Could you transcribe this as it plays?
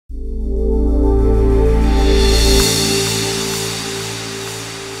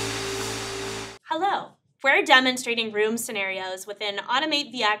We're demonstrating room scenarios within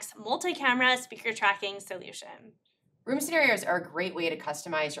Automate VX multi-camera speaker tracking solution. Room scenarios are a great way to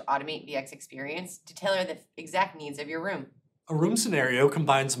customize your Automate VX experience to tailor the exact needs of your room. A room scenario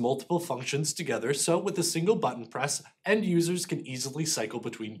combines multiple functions together, so with a single button press, end users can easily cycle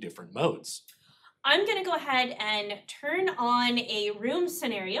between different modes. I'm going to go ahead and turn on a room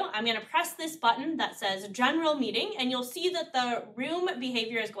scenario. I'm going to press this button that says General Meeting, and you'll see that the room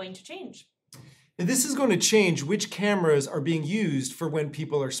behavior is going to change. And this is going to change which cameras are being used for when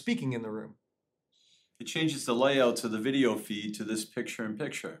people are speaking in the room. It changes the layout to the video feed to this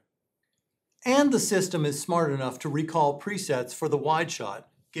picture-in-picture. And the system is smart enough to recall presets for the wide shot,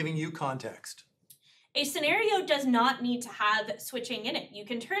 giving you context. A scenario does not need to have switching in it. You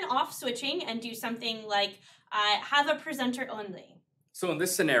can turn off switching and do something like have a presenter only. So in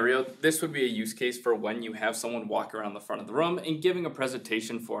this scenario, this would be a use case for when you have someone walk around the front of the room and giving a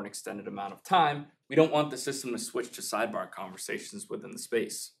presentation for an extended amount of time. We don't want the system to switch to sidebar conversations within the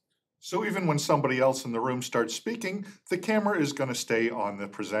space. So even when somebody else in the room starts speaking, the camera is going to stay on the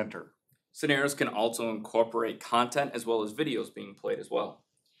presenter. Scenarios can also incorporate content as well as videos being played as well.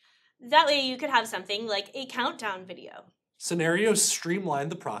 That way you could have something like a countdown video. Scenarios streamline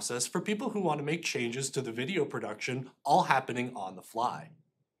the process for people who want to make changes to the video production, all happening on the fly.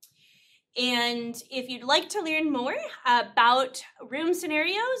 And if you'd like to learn more about room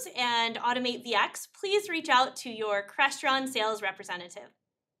scenarios and Automate VX, please reach out to your Crestron sales representative.